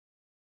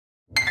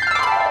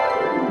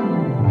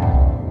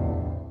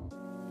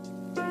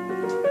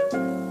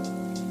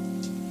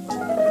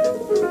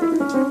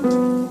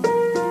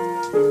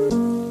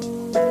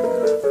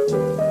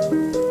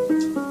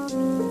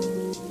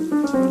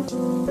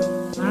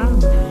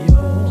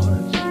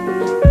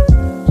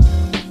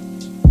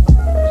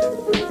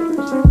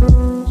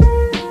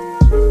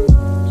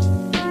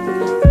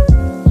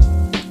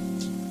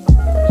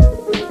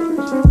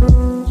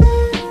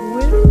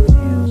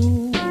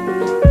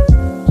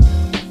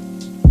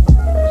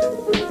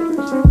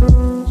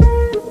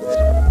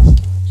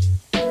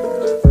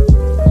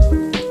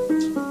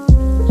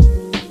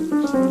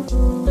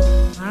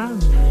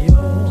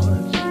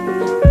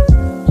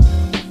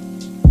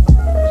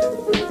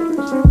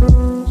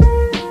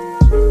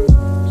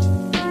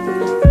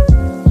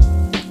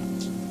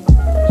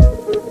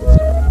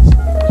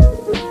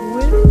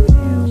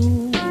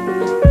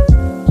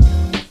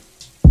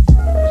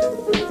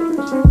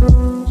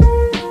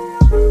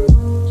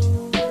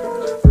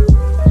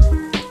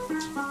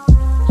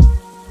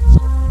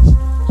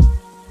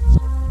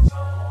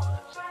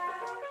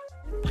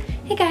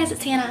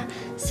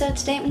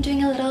today I'm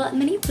doing a little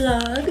mini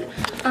vlog,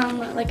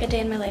 like a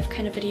day in my life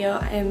kind of video.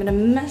 I am in a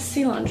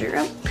messy laundry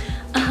room.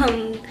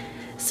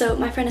 So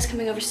my friend is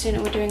coming over soon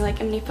and we're doing like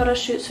a mini photo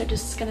shoot, so I'm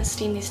just gonna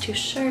steam these 2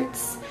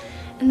 shirts.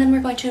 And then we're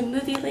going to a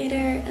movie later,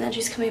 and then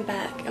she's coming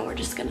back and we're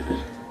just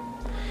gonna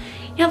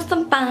have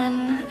some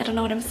fun. I don't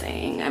know what I'm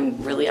saying.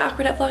 I'm really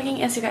awkward at vlogging,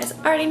 as you guys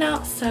already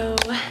know, so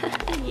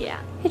yeah.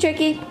 Hey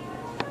Drakey.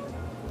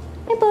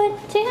 Hey bud,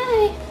 say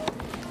hi.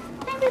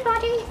 Hi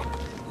everybody.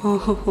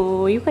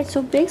 Oh, you got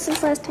so big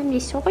since last time we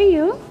saw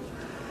you.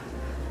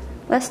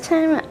 Last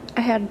time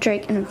I had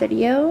Drake in a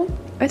video.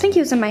 I think he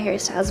was in my Harry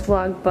Styles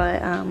vlog,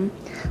 but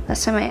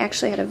last time I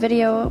actually had a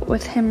video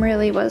with him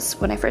really was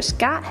when I first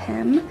got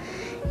him.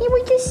 He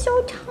was just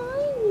so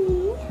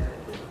tiny.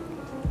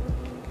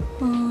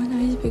 Oh, now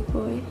he's a big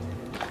boy.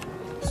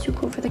 He's too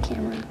cool for the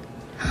camera.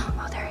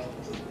 Oh, there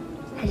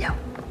he is. Hello.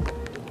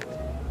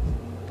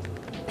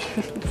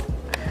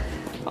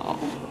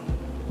 Oh.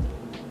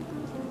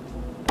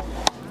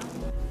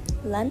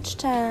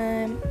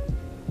 Lunchtime.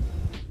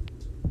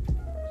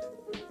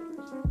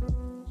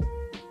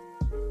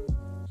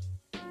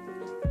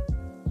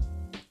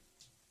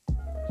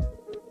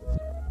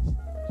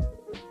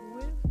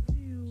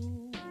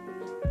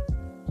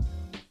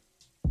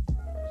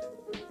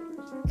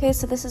 Okay,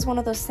 so this is one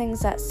of those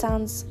things that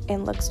sounds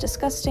and looks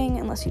disgusting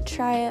unless you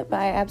try it, but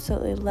I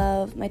absolutely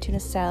love my tuna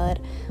salad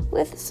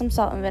with some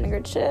salt and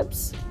vinegar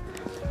chips.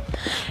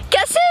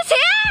 Guess who's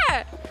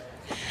here?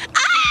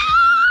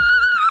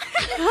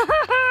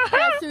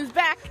 Guess who's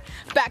back?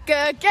 Back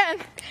again.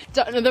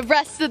 Don't know the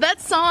rest of that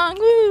song.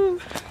 Woo.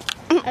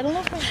 I don't know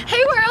if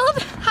Hey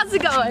world, how's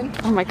it going?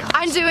 Oh my gosh.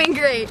 I'm doing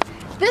great.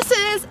 This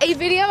is a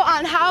video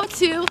on how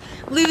to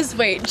lose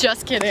weight.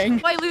 Just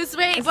kidding. I lose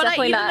weight, It's what I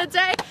eat definitely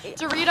in a day.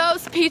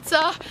 Doritos,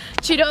 pizza,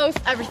 Cheetos,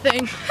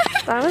 everything.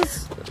 That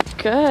was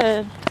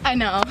good. I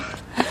know.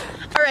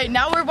 All right,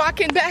 now we're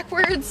walking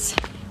backwards.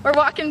 We're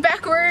walking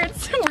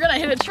backwards. We're gonna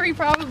hit a tree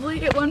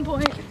probably at one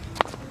point.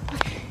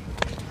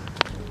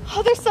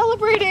 Oh, they're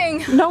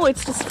celebrating. No,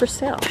 it's just for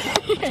sale.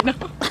 I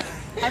know.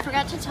 I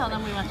forgot to tell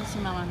them we went to see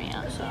Mamma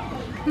Mia,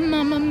 so.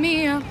 Mamma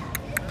Mia.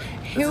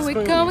 Here we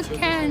go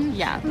again.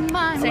 Yeah.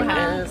 Say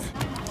hi.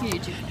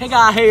 YouTube. Hey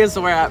guys,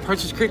 so we're at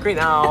Purchase Creek right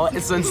now.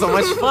 It's been so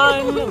much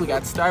fun. We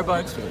got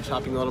Starbucks, we went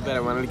shopping a little bit.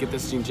 I wanted to get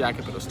this jean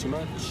jacket, but it was too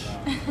much.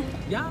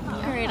 Yeah.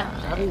 Right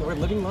on. We're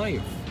living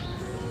life.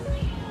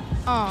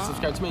 Aww.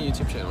 Subscribe to my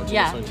YouTube channel, Gino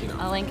Yeah, Sorrentino.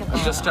 I'll link it I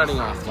was just starting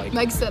off, like,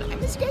 Meg said, I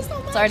miss you guys so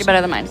much. It's already better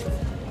than mine.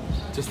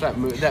 just that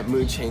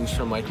mood change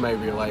from like my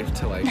real life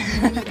to like.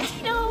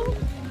 No.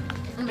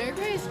 Merry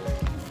Christmas.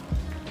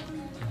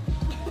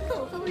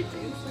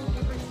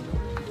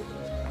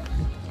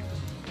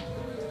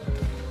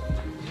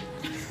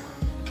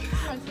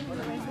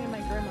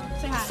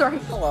 Sorry.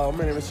 Hello,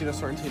 my name is Gino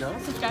Sorrentino.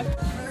 Subscribe.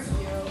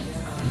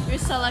 You're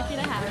so lucky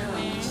to have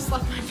me. Just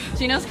left my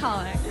Gino's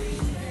calling.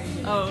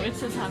 Oh, it's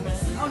his habit.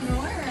 Oh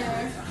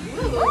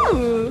no.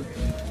 Ooh.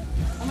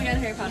 Oh my god,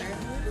 Harry Potter.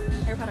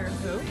 Harry Potter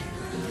who?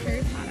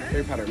 Harry Potter.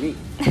 Harry Potter meat.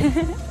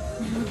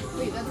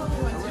 Wait, that's all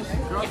we went to,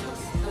 right?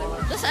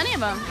 Just any of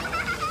them.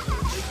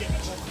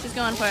 She's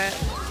going for it.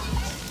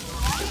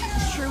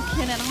 True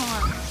kin at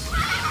heart.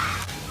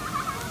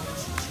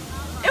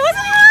 It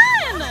wasn't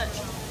on!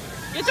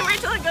 You have to wait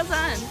till it goes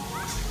on.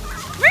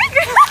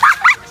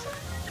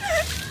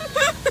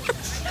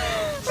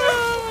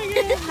 Oh my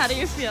god. How do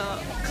you feel?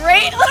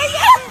 Great!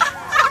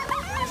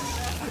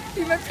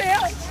 See my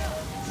pants?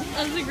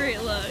 That's a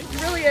great look.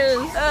 It really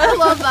is. I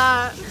love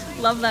that.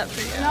 Love that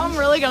for you. Now I'm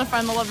really gonna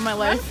find the love of my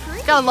life.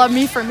 Gotta love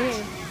me for me.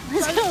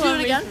 Let's do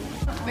it again.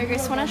 Mary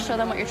Grace, want to show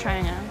them what you're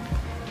trying on?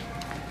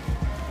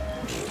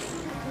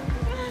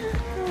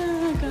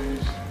 Oh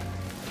gosh.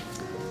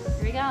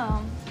 Here we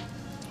go.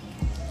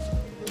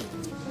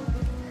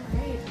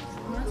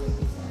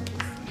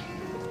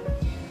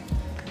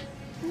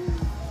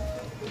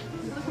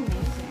 You look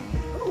amazing.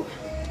 Ooh.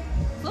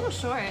 It's a little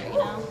short, you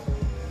know.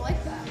 I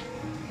like that.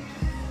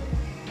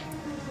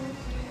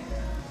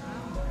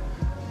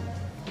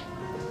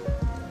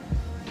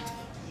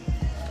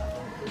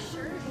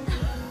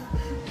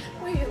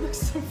 Wait, it looks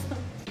so fun.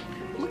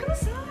 Look at the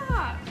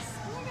socks.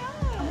 Oh my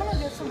god. I'm gonna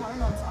get some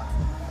watermelon socks.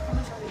 How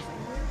much are these?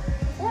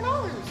 $4. Do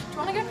you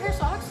want to get a pair of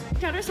socks?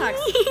 Counter socks.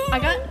 I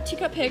got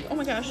Teacup Pig. Oh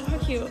my gosh, how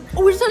cute.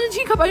 Oh, we just had a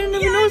teacup. I didn't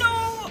even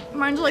know.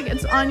 Mine's like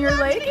it's on your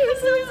leg. As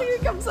soon as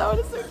it comes out,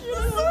 it's so cute.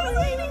 It's so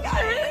exciting,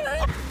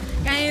 guys.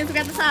 Guys, we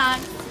got the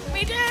socks.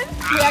 We did.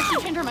 We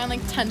actually changed our mind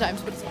like 10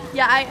 times, but it's fine.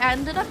 Yeah, I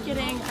ended up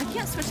getting, I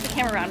can't switch the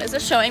camera around. Is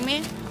it showing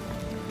me?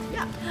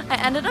 Yeah. I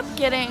ended up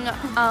getting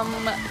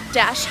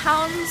dash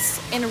hounds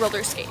in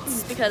roller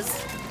skates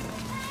because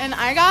And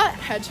I got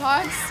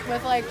hedgehogs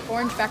with like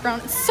orange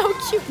background. It's so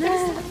cute.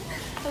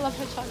 I love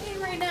hedgehogs.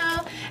 Right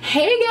now.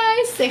 Hey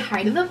guys, say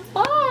hi to the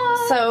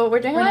vlog. so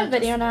we're doing We're a not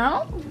video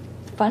now.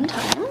 Fun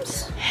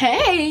times.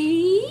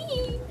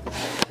 Hey.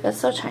 That's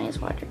so Chinese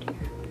water deer.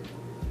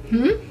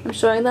 I'm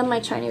showing them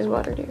my Chinese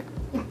water deer.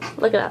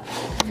 Look at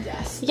that.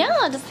 Yes.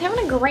 Yeah, just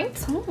having a great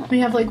time. We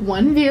have like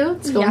one view.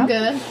 It's going Yep.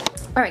 good.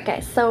 Alright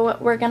guys, so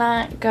we're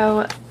gonna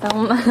go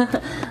film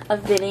a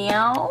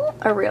video,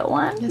 a real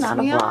one, Yes, not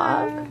a we vlog.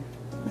 are.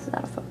 This is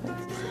out of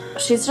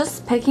focus. She's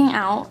just picking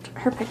out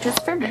her pictures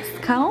for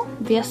VSCO.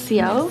 VSCO.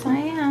 Yes, I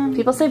am.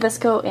 People say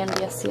VSCO and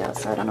VSCO,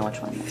 so I don't know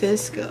which one.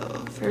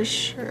 VSCO, for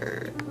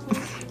sure.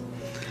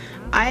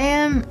 I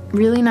am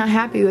really not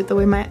happy with the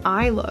way my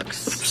eye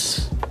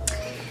looks.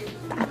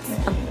 That's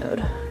a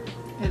mood.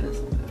 It is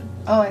a mood.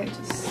 Oh, I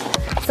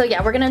just... So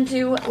yeah,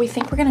 we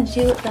think we're gonna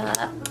do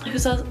the,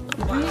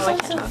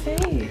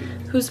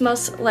 who's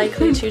most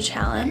likely to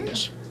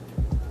challenge.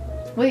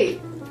 Wait,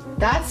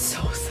 that's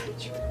so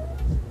saturated.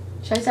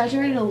 Should I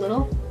saturate it a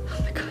little?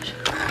 Oh my gosh.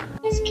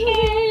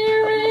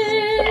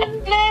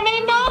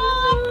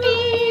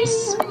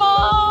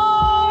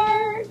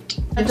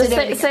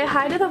 Just say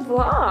hi to the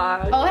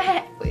vlog. Oh,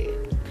 hey, wait.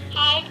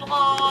 Hi,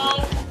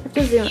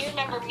 vlog. You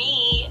remember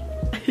me?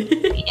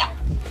 Yeah.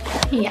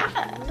 Yeah.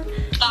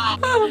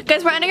 Bye.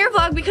 Guys, we're ending our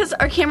vlog because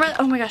our camera,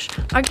 oh my gosh,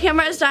 our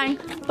camera is dying.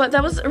 But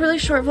that was a really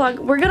short vlog.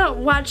 We're gonna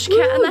watch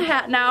Cat in the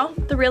Hat now,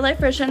 the real life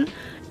version.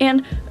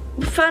 And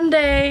fun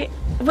day.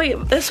 Wait,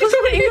 this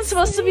wasn't even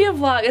supposed to be a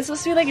vlog. It's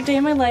supposed to be like a day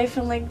in my life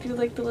and like do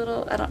like the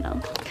little, I don't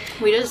know.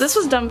 This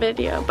was dumb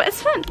video, but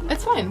it's fun.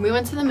 It's fine. We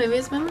went to the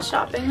movies, we went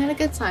shopping, we had a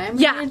good time.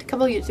 Yeah. We made a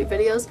couple YouTube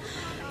videos.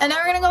 And now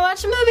we're gonna go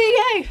watch a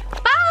movie, yay!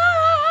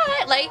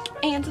 Bye! Like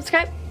and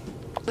subscribe.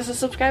 This is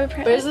subscribe.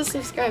 Where's the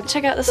subscribe?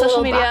 Check out the The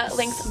social little media box.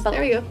 links below.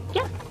 There we go.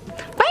 Yeah.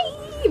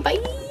 Bye! Bye!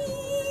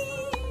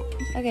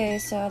 Okay,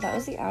 so that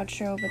was the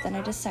outro, but then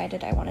I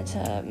decided I wanted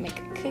to make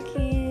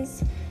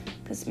cookies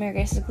because Mary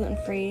Grace is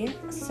gluten-free,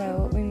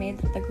 so we made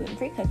the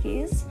gluten-free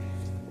cookies,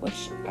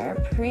 which are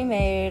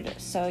pre-made,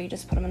 so you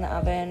just put them in the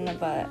oven,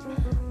 but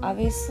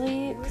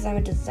obviously, because I'm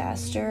a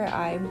disaster,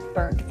 I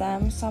burnt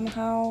them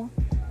somehow,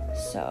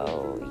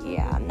 so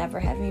yeah, never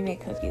have me make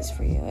cookies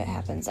for you. It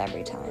happens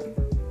every time.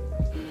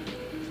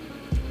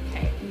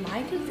 Okay,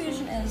 my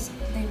confusion is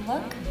they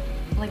look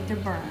like they're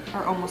burnt,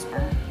 or almost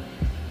burnt,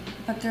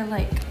 but they're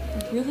like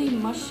really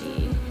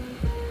mushy,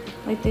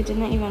 like they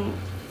didn't even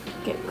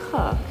get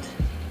cooked.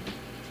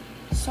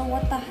 So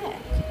what the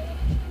heck?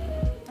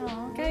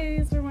 Oh,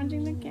 guys, we're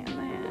watching the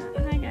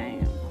camera. Hi,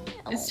 guys.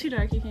 It's too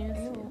dark, you can't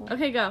see.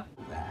 Okay, go.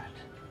 That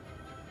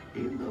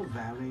in the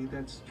valley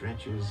that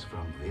stretches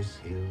from this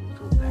hill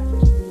to that